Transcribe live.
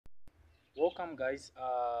Welcome, guys.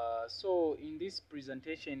 So in this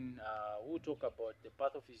presentation, we'll talk about the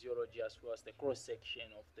pathophysiology as well as the cross section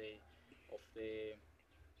of of the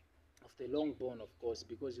the long bone, of course,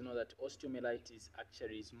 because you know that osteomyelitis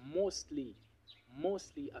actually is mostly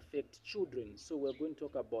affect children. So we're going to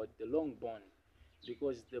talk about the long bone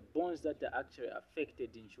because the bones that are actually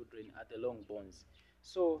affected in children are the long bones.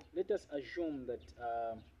 So let us assume that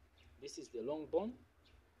this is the long bone.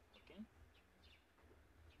 Okay,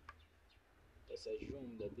 let's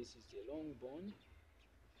assume that this is the long bone.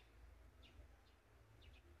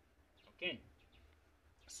 Okay,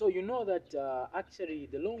 so you know that actually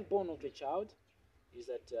the long bone of the child is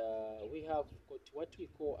that we have got what we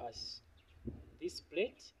call as this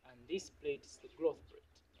plate, and this plate is the growth plate.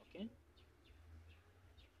 Okay,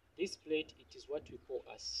 this plate, it is what we call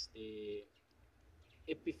as the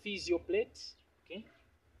epiphyseal plate. Okay,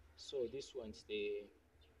 so this one's the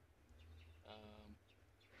um,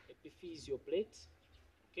 epiphyseal plate.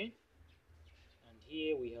 Okay, and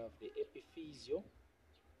here we have the epiphyseal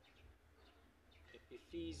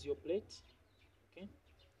plate. Okay,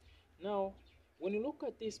 now when you look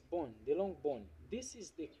at this bone, the long bone, this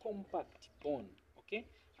is the compact bone. Okay,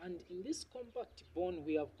 and in this compact bone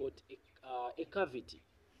we have got a cavity.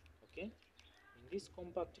 Okay, in this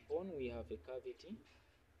compact bone we have a cavity.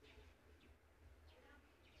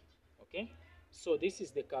 Okay, so this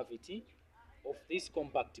is the cavity of this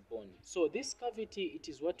compact bone. So this cavity, it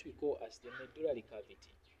is what we call as the medullary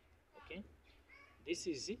cavity. Okay, this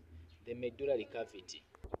is the medullary cavity.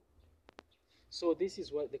 So this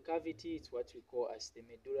is what the cavity, it's what we call as the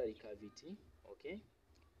medullary cavity. Okay,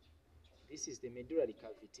 this is the medullary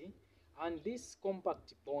cavity, and this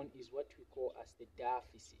compact bone is what we call as the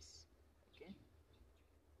diaphysis. Okay,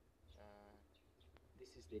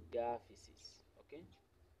 this is the diaphysis. Okay,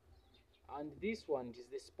 and this one is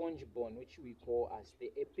the sponge bone, which we call as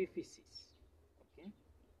the epiphysis. Okay,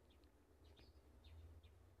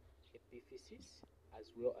 epiphysis,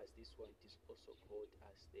 as well as this one, it is also called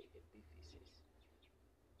as the epiphysis.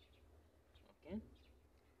 Okay,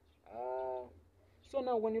 so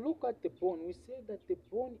now when you look at the bone, we say that the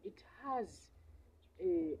bone, it has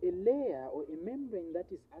a layer or a membrane that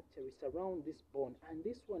is actually surround this bone, and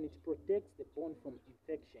this one, it protects the bone from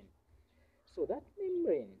infection. So that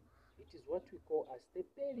membrane, it is what we call as the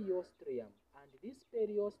periosteum, and this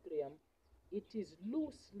periosteum, it is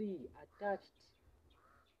loosely attached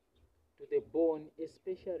to the bone,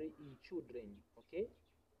 especially in children. Okay,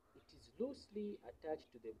 it is loosely attached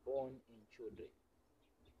to the bone in children.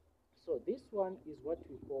 So this one is what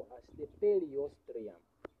we call as the periosteum.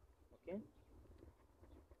 Okay,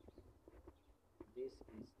 this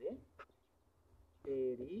is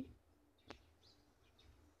the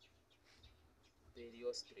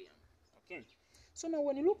periosteum. Okay, so now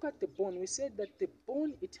when you look at the bone, we said that the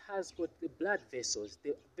bone, it has got the blood vessels,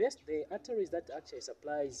 the arteries that actually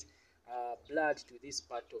supplies blood to this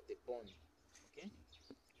part of the bone. Okay,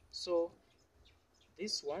 so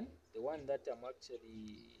this one, the one that I'm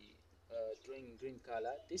actually drawing in green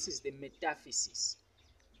color, this is the metaphysis.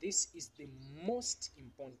 This is the most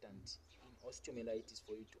important in osteomyelitis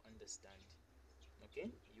for you to understand. Okay,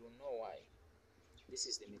 you know why. This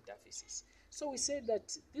is the metaphysis. So we say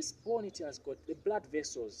that this bone, it has got the blood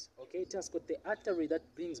vessels. Okay, it has got the artery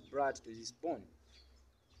that brings blood to this bone.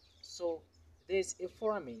 So there's a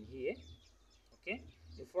foramen here. Okay,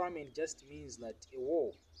 a foramen just means that a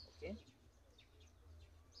wall. Okay,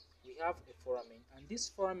 we have a foramen, and this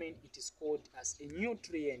foramen, it is called as a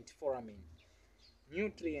nutrient foramen.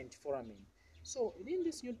 Nutrient foramen. So within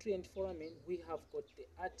this nutrient foramen, we have got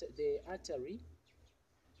the artery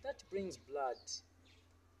that brings blood.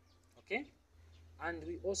 Okay, and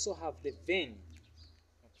we also have the vein.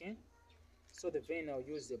 Okay, so the vein, I'll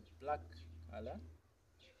use the black color.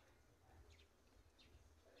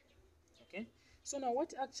 Okay, so now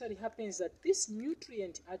what actually happens that this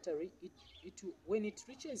nutrient artery, when it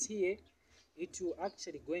reaches here, it will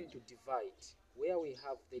actually going to divide, where we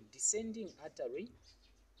have the descending artery.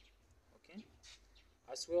 Okay,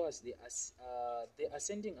 as well as the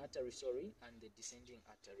ascending artery, sorry, and the descending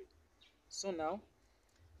artery. So now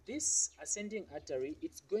this ascending artery,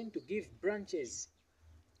 it's going to give branches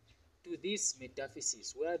to this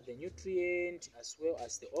metaphysis, where the nutrient as well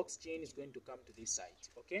as the oxygen is going to come to this side.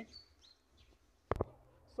 Okay,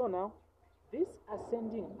 so now this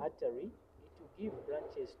ascending artery, it will give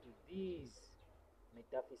branches to these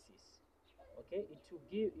metaphysis. Okay,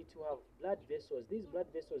 it will have blood vessels. These blood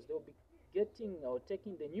vessels, they'll be getting or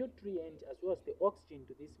taking the nutrient as well as the oxygen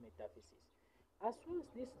to this metaphysis. As well as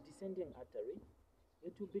this descending artery,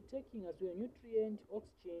 it will be taking as well nutrient,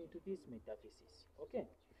 oxygen to this metaphysis. Okay,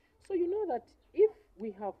 so you know that if we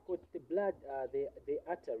have got the blood, the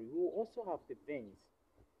artery. We will also have the veins.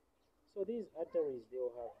 So these arteries, they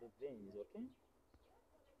will have the veins, okay?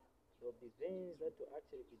 There will be veins that will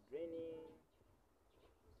actually be draining,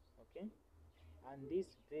 okay? And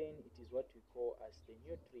this vein, it is what we call as the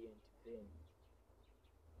nutrient vein,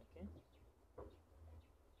 okay?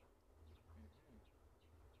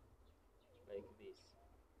 Like this,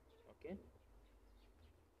 okay?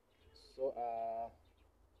 So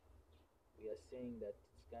we are saying that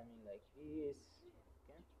it's coming like this,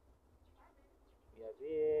 okay? We have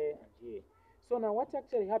here and here. So now what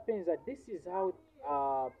actually happens is that this is how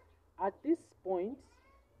at this point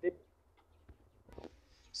the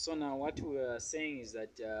so now what we are saying is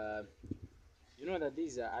that you know that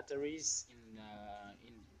these are arteries in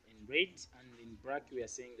red, and in black we are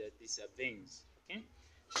saying that these are veins, okay?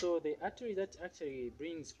 So the artery that actually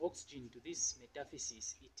brings oxygen to this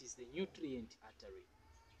metaphysis, it is the nutrient artery,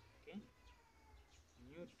 okay?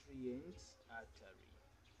 Nutrient artery.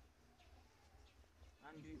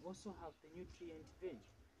 And we also have the nutrient vein,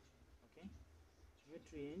 okay?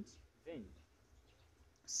 Nutrient vein.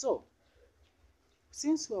 So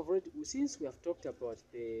since we have talked about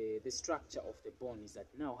the structure of the bone, is that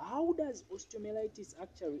now how does osteomyelitis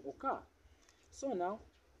actually occur? So now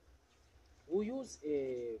we use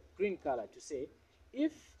a green color to say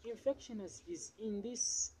if infection is in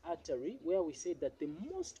this artery, where we say that the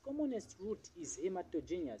most commonest route is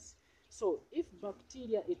hematogenous. So if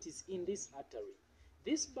bacteria, it is in this artery,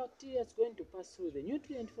 this bacteria is going to pass through the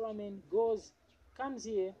nutrient foramen, comes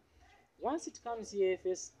here. Once it comes here,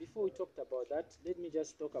 first, before we talked about that, let me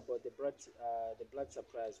just talk about the blood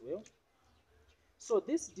supply as well. So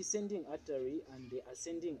this descending artery and the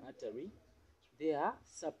ascending artery, they are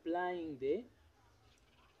supplying the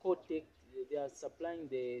cortex, they are supplying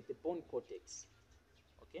the bone cortex,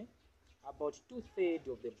 okay? About 2/3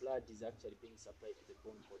 of the blood is actually being supplied to the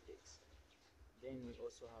bone cortex. Then we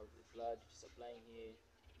also have the blood supplying here.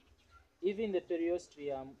 Even the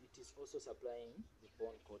periosteum, it is also supplying the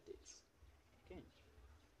bone cortex, okay?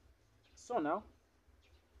 So now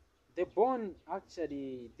the bone,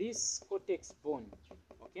 actually this cortex bone,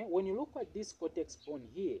 okay, when you look at this cortex bone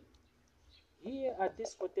here at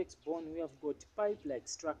this cortex bone, we have got pipe-like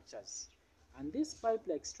structures, and these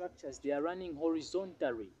pipe-like structures, they are running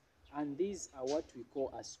horizontally, and these are what we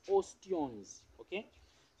call as osteons, okay?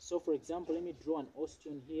 So for example, let me draw an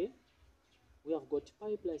osteon here. We have got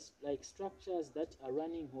pipe-like structures that are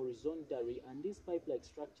running horizontally, and these pipe-like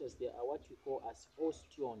structures, they are what we call as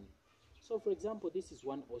osteon. So for example, this is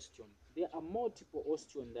one osteon. There are multiple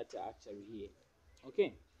osteons that are actually here,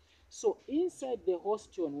 okay? So inside the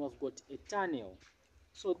osteon, we have got a tunnel.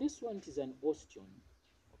 So this one is an osteon,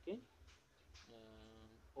 okay?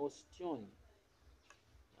 Osteon,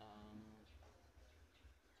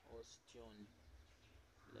 osteon,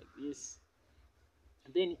 like this.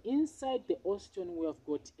 And then inside the osteon, we have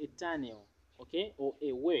got a tunnel, okay, or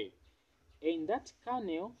a way. In that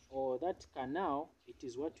canal, or that canal, it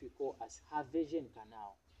is what we call as Haversian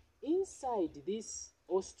canal. Inside this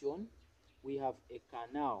osteon, we have a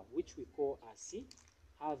canal which we call as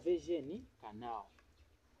Haversian canal,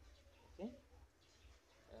 okay?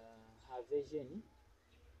 Haversian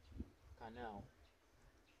canal.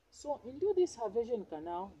 So into this Haversian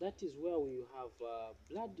canal, that is where we have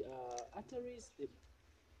blood arteries,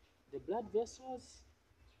 the blood vessels.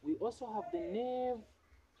 We also have the nerve,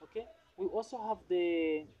 okay? We also have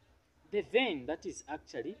the vein that is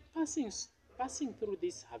actually passing through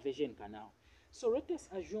this Haversian canal. So let us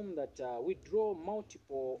assume that we draw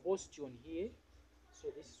multiple osteon here. So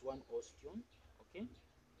this is one osteon, okay?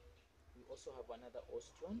 We also have another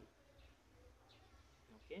osteon,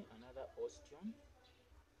 okay? Another osteon.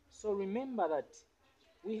 So remember that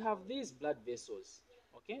we have these blood vessels,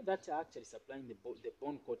 okay, that are actually supplying the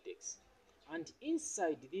bone cortex. And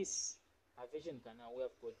inside this Haversian canal, we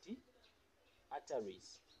have got the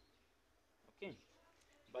arteries, okay?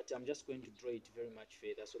 But I'm just going to draw it very much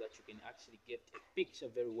further so that you can actually get a picture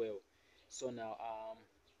very well. So now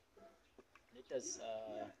let us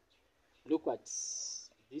look at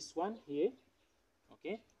this one here,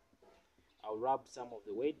 okay? I'll rub some of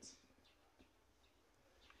the weight.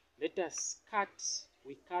 Let us cut.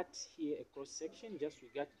 We cut here a cross section. Just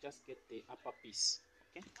get the upper piece,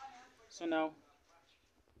 okay? So now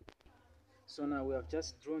we have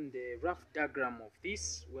just drawn the rough diagram of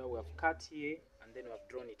this, where we have cut here and then we have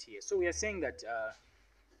drawn it here. So we are saying that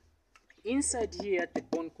inside here at the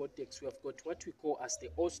bone cortex, we have got what we call as the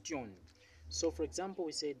osteon. So for example,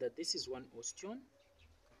 we say that this is one osteon,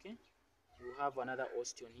 okay? We have another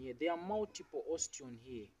osteon here. There are multiple osteon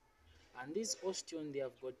here, and this osteon, they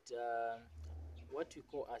have got what we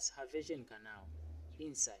call as Haversian canal.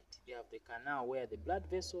 inside. They have the canal where the blood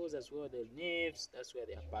vessels as well the nerves, that's where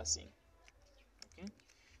they are passing. Okay,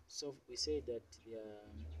 so we say that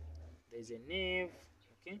there's a nerve,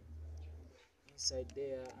 okay, inside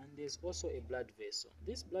there, and there's also a blood vessel.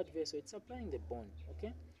 This blood vessel, it's supplying the bone.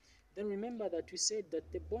 Okay, then remember that we said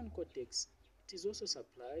that the bone cortex, it is also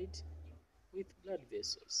supplied with blood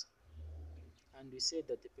vessels, and we said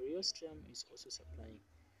that the periosteum is also supplying.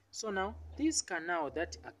 So now these canal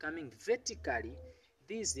that are coming vertically,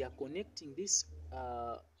 these they are connecting this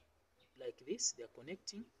like this, they are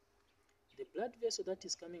connecting the blood vessel that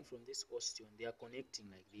is coming from this osteon, they are connecting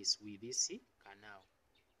like this with this canal.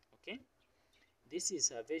 Okay, this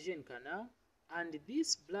is a Version canal, and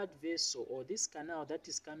this blood vessel or this canal that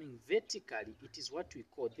is coming vertically, it is what we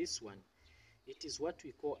call this one. It is what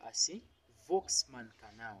we call as a Volkmann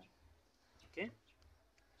canal. Okay,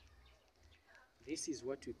 this is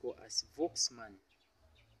what we call as Volkmann.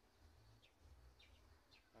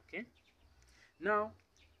 Okay, now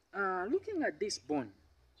looking at this bone,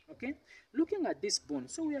 okay, looking at this bone,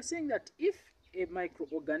 so we are saying that if a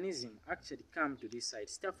microorganism actually comes to this side,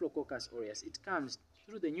 Staphylococcus aureus, it comes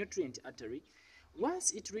through the nutrient artery.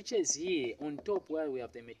 Once it reaches here on top where we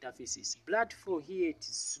have the metaphysis, blood flow here it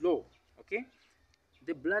is slow. Okay,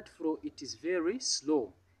 the blood flow it is very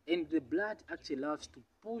slow, and the blood actually loves to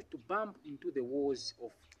push, to bump into the walls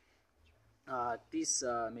of this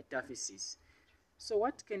metaphysis. So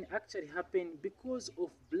what can actually happen because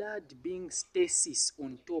of blood being stasis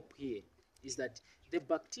on top here is that the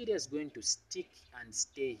bacteria is going to stick and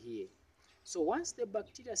stay here. So once the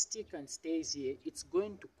bacteria stick and stays here, it's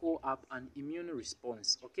going to call up an immune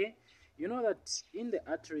response. Okay, you know that in the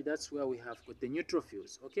artery, that's where we have got the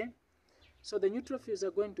neutrophils. Okay, so the neutrophils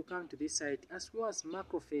are going to come to this side as well as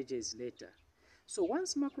macrophages later. So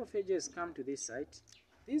once macrophages come to this side,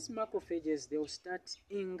 these macrophages, they'll start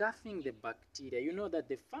engulfing the bacteria. You know that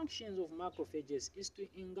the functions of macrophages is to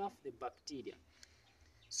engulf the bacteria.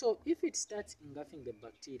 So if it starts engulfing the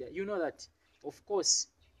bacteria, you know that, of course,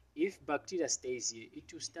 if bacteria stays here,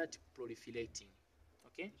 it will start proliferating.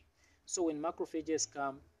 Okay? So when macrophages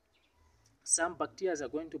come, some bacteria are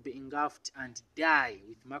going to be engulfed and die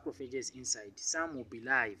with macrophages inside. Some will be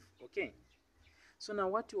live. Okay? So now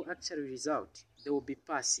what will actually result? There will be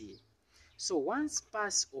pus here. So once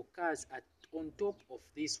pus occurs on top of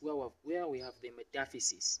this where we have the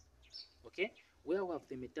metaphysis, okay, where we have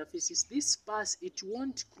the metaphysis, this pus, it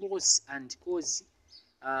won't cross and cause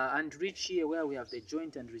and reach here where we have the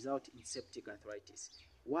joint and result in septic arthritis.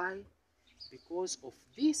 Why? Because of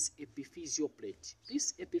this epiphyseal plate.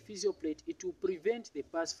 This epiphyseal plate, it will prevent the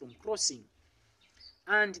pus from crossing,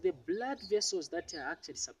 and the blood vessels that are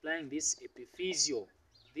actually supplying this epiphyseal,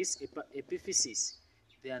 this epiphysis,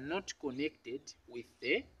 they are not connected with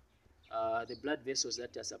the blood vessels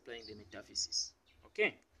that are supplying the metaphysis.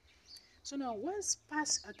 Okay. So now once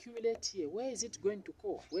pus accumulate here, where is it going to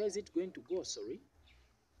go? Where is it going to go? Sorry.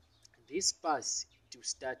 This pus to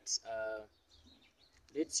start.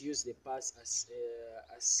 Let's use the pus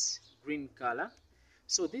as green color.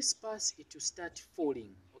 So this pus, it will start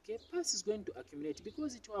falling. Okay. Pus is going to accumulate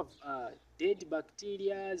because it will have dead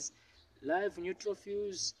bacteria, live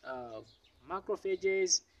neutrophils,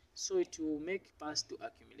 macrophages, so it will make pus to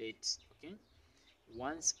accumulate. Okay,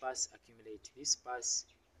 once pus accumulate, this pus,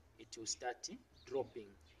 it will start dropping,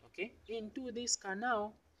 okay, into this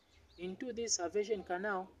canal, into this Version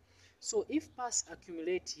canal. So if pus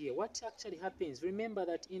accumulate here, what actually happens? Remember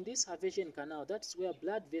that in this Version canal, that's where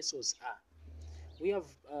blood vessels are. We have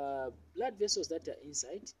blood vessels that are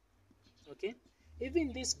inside. Okay,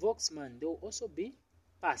 even this Volkmann, there will also be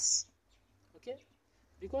pus. Okay,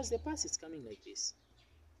 because the pus is coming like this.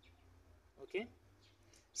 Okay,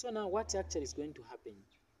 so now what actually is going to happen?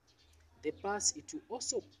 The pus, it will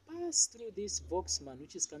also pass through this Volkmann,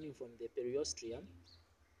 which is coming from the periosteum,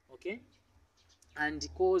 okay, and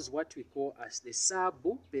cause what we call as the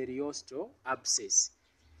subperiosteal abscess.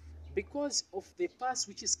 Because of the pus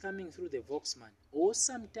which is coming through the Volkmann, or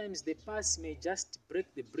sometimes the pus may just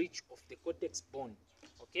break the breach of the cortex bone.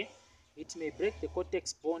 Okay, it may break the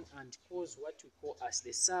cortex bone and cause what we call as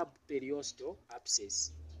the subperiosteal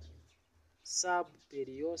abscess.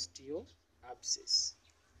 Subperiosteal abscess.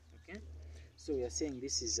 Okay, so we are saying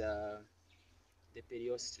this is the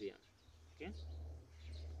periosteum. Okay,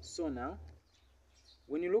 so now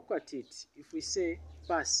when you look at it, if we say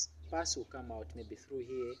pus will come out maybe through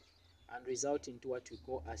here and result into what we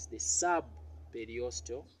call as the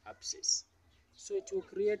subperiosteal abscess. So it will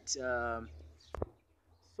create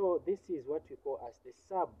so this is what we call as the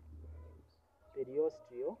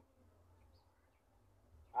subperiosteal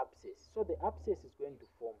abscess. So the abscess is going to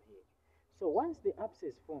form here. So once the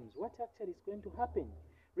abscess forms, what actually is going to happen?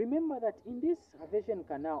 Remember that in this Haversian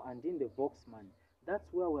canal and in the Volksmann,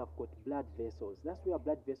 that's where we have got blood vessels. That's where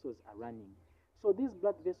blood vessels are running. So these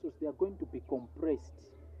blood vessels, they are going to be compressed.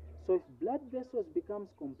 So if blood vessels becomes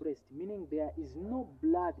compressed, meaning there is no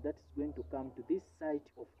blood that is going to come to this side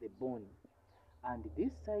of the bone. And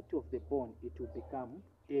this side of the bone, it will become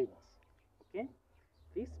dead. Okay?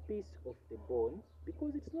 This piece of the bone,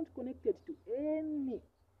 because it's not connected to any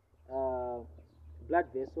blood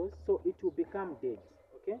vessels, so it will become dead.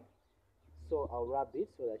 Okay, so I'll rub it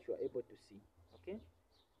so that you are able to see. Okay,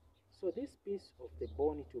 so this piece of the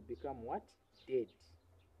bone, it will become what? Dead.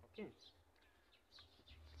 Okay,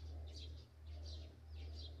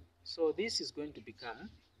 so this is going to become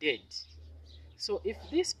dead. So if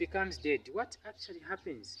this becomes dead, what actually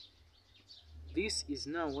happens? This is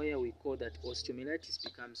now where we call that osteomyelitis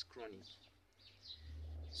becomes chronic.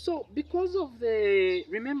 So because of the,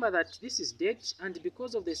 remember that this is dead, and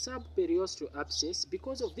because of the subperiosteal abscess,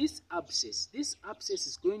 because of this abscess is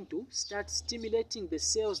going to start stimulating the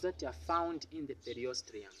cells that are found in the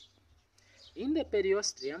periosteum. In the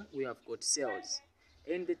periosteum, we have got cells,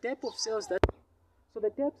 and the type of cells that, so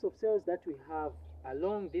the types of cells that we have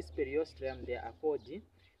along this periosteum, they are called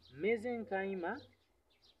mesenchyma,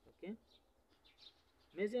 okay,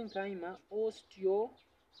 mesenchyma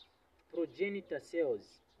osteoprogenitor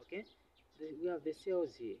cells. Okay, we have the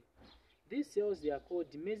cells here. These cells, they are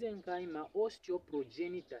called mesenchyma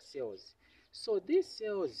osteoprogenitor cells. So these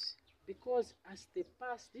cells, because as they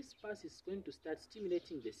pass, this pass is going to start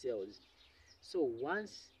stimulating the cells. So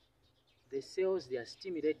once the cells, they are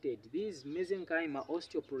stimulated, these mesenchyma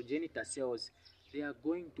osteoprogenitor cells, they are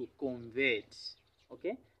going to convert.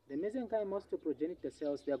 Okay, the mesenchyma osteoprogenitor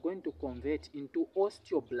cells, they are going to convert into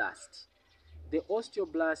osteoblasts. The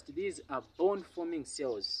osteoblast, these are bone forming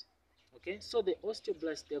cells. Okay, so the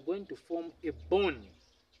osteoblast, they're going to form a bone.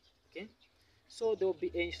 Okay, so there will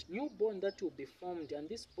be a new bone that will be formed, and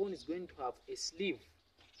this bone is going to have a sleeve.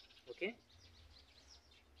 Okay,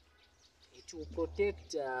 it will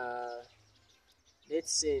protect,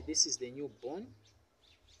 let's say this is the new bone.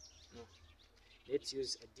 No, let's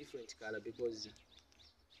use a different color, because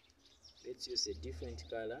let's use a different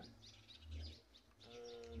color.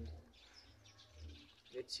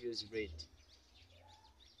 Let's use red.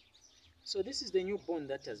 So this is the new bone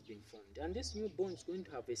that has been formed, and this new bone is going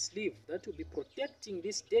to have a sleeve that will be protecting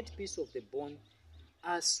this dead piece of the bone,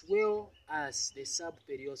 as well as the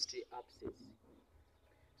subperiosteal abscess.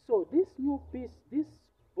 So this new piece, this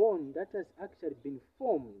bone that has actually been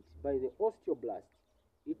formed by the osteoblast,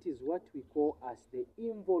 it is what we call as the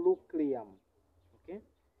involucreum. Okay,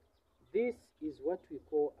 this is what we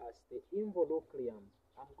call as the involucreum.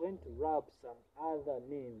 I'm going to rub some other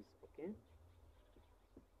names. Okay,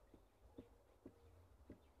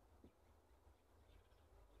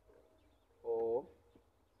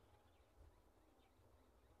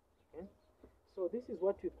 okay, so this is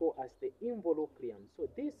what we call as the involucreum. So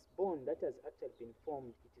this bone that has actually been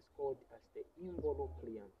formed, it is called as the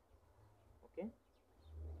involucreum. Okay,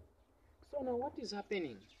 so now what is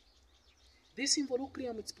happening? This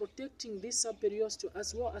involucreum, it's protecting this subperiosteal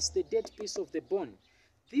as well as the dead piece of the bone.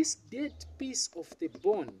 This dead piece of the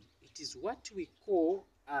bone, it is what we call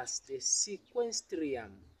as the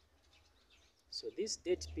sequestrium. So this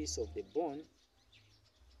dead piece of the bone,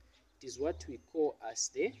 it is what we call as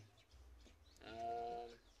the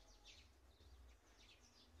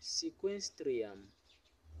sequestrium.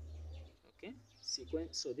 Okay,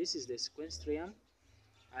 so this is the sequestrium,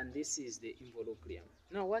 and this is the involucreum.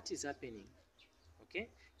 Now what is happening? Okay,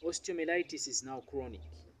 osteomyelitis is now chronic.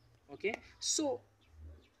 Okay, so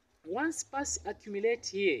once pus accumulate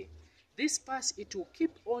here, this pus, it will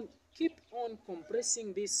keep on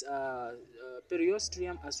compressing this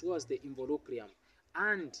periosteum as well as the involucreum,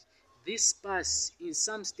 and this pus, in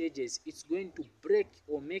some stages, it's going to break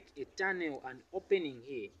or make a tunnel, an opening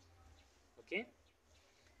here. Okay,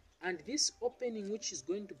 and this opening which is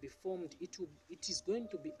going to be formed, it is going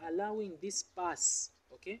to be allowing this pus,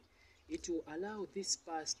 okay, it will allow this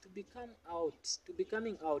pus to be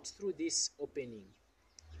coming out through this opening.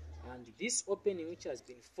 And this opening which has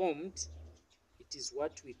been formed, it is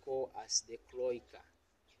what we call as the cloaca.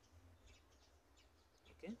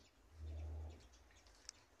 Okay,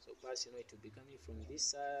 so pus, it will be coming from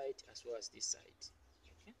this side as well as this side.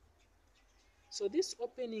 Okay, so this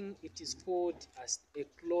opening, it is called as a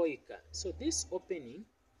cloaca. So this opening,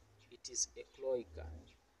 it is a cloaca.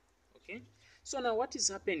 Okay, so now what is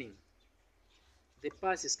happening? The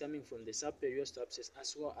pus is coming from the subperiosteal abscess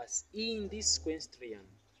as well as in this sequestrium.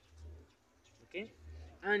 Okay,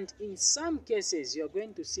 And in some cases, you are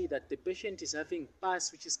going to see that the patient is having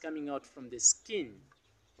pus which is coming out from the skin.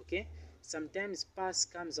 Okay? Sometimes pus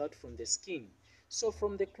comes out from the skin. So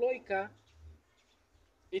from the cloaca,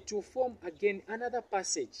 it will form again another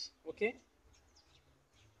passage. Okay?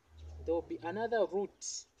 There will be another root.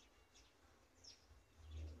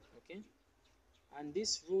 Okay? And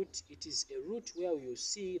this root, it is a root where you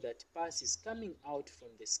see that pus is coming out from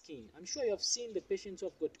the skin. I'm sure you have seen the patients who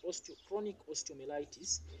have got chronic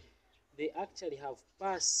osteomyelitis. They actually have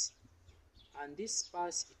pus, and this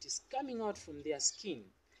pus, it is coming out from their skin.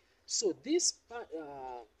 So this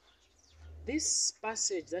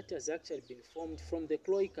passage that has actually been formed from the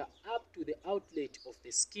cloaca up to the outlet of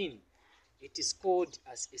the skin, it is called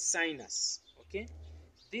as a sinus. Okay,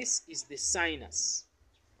 this is the sinus.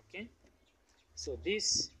 Okay, so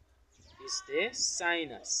this is the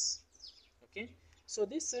sinus. Okay, so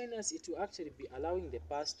this sinus, it will actually be allowing the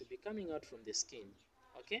pus to be coming out from the skin.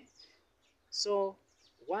 Okay, so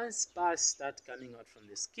once pus start coming out from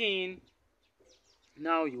the skin,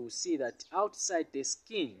 now you will see that outside the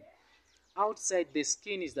skin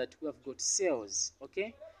is that we have got cells.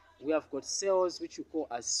 Okay, we have got cells which we call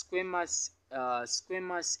as squamous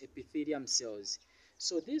epithelium cells.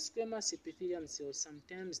 So these squamous epithelium cells,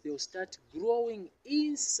 sometimes they'll start growing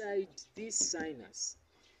inside this sinus.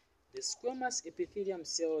 The squamous epithelium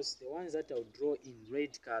cells, the ones that I'll draw in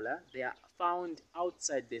red color, they are found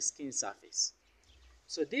outside the skin surface.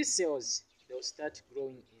 So these cells, they'll start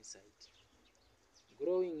growing inside.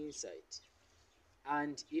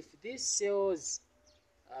 And if these cells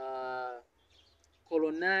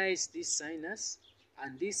colonize this sinus,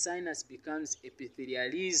 and this sinus becomes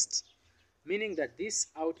epithelialized, meaning that this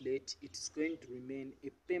outlet, it is going to remain a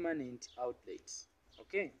permanent outlet.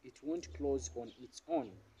 Okay, it won't close on its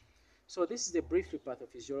own. So this is the brief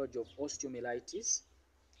pathophysiology of osteomyelitis.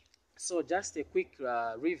 So just a quick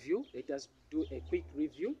review. Let us do a quick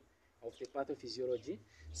review of the pathophysiology.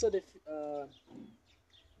 So the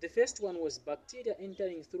first one was bacteria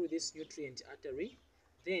entering through this nutrient artery.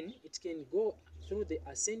 Then it can go through the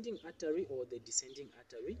ascending artery or the descending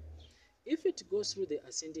artery. If it goes through the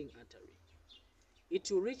ascending artery, it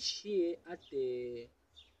will reach here at the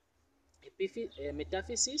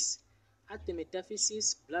metaphysis. At the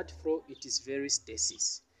metaphysis, blood flow, it is very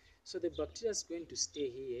stasis. So the bacteria is going to stay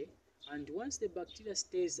here, and once the bacteria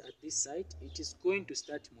stays at this site, it is going to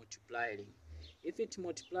start multiplying. If it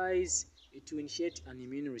multiplies, it will initiate an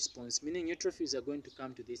immune response, meaning neutrophils are going to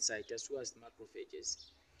come to this site as well as macrophages.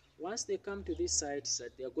 Once they come to this site,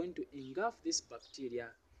 they are going to engulf this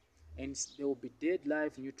bacteria, and there will be dead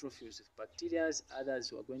live neutrophils with bacteria, others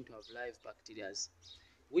who are going to have live bacteria,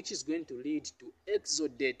 which is going to lead to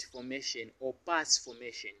exudate formation or pus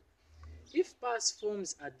formation. If pus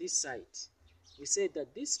forms at this site, we say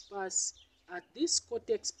that this pus at this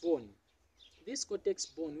cortex bone, we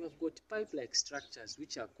have got pipe-like structures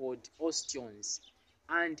which are called osteons,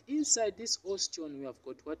 and inside this osteon we have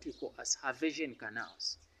got what we call as Haversian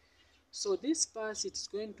canals. So this pus, it's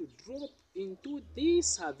going to drop into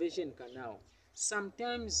this Haversian canal.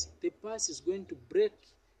 Sometimes the pus is going to break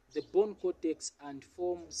the bone cortex and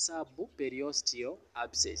form subperiosteal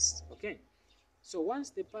abscess. Okay, so once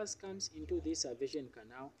the pus comes into this Haversian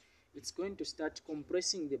canal, it's going to start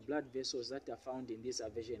compressing the blood vessels that are found in this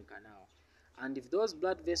Haversian canal. And if those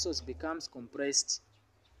blood vessels becomes compressed,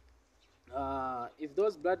 if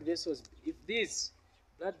these blood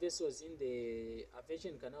vessels in the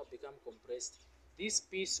Haversian canal become compressed, this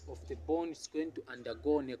piece of the bone is going to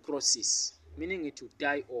undergo necrosis, meaning it will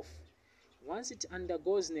die off. Once it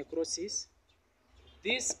undergoes necrosis,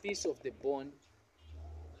 this piece of the bone,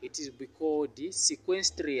 it will be called the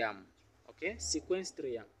sequestrium. Okay,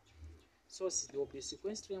 sequestrium. So there will be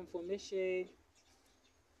sequestrium formation.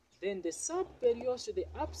 Then the subperiosteum, the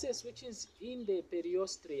abscess which is in the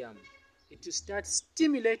periosteum, it will start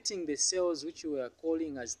stimulating the cells which we are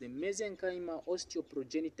calling as the mesenchymal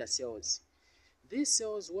osteoprogenitor cells. These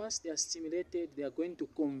cells, once they are stimulated, they are going to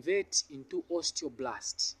convert into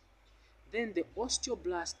osteoblasts. Then the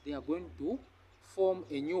osteoblasts, they are going to form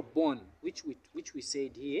a new bone, which we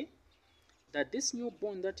said here, that this new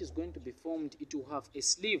bone that is going to be formed, it will have a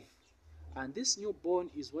sleeve. And this new bone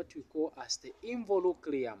is what we call as the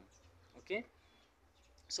involucreum. Okay?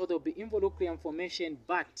 So there will be involucreum formation,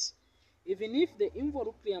 but even if the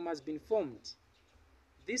involucreum has been formed,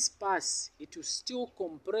 this pus, it will still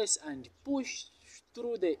compress and push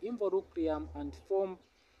through the involucreum and form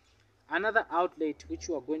another outlet which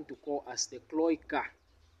we are going to call as the cloaca,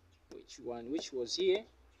 which was here.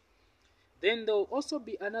 Then there will also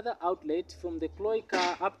be another outlet from the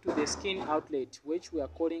cloaca up to the skin outlet, which we are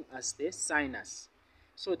calling as the sinus.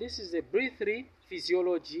 So this is a brief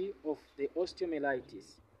physiology of the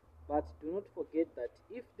osteomyelitis. But do not forget that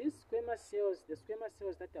if these squamous cells, the squamous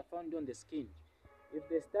cells that are found on the skin, if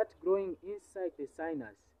they start growing inside the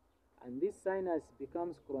sinus, and this sinus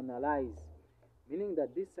becomes chronalized, meaning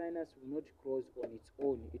that this sinus will not close on its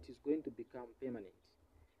own, it is going to become permanent.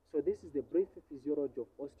 So this is the brief physiology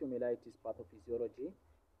of osteomyelitis pathophysiology.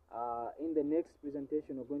 In the next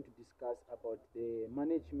presentation, we're going to discuss about the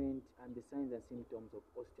management and the signs and symptoms of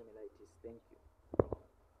osteomyelitis. Thank you.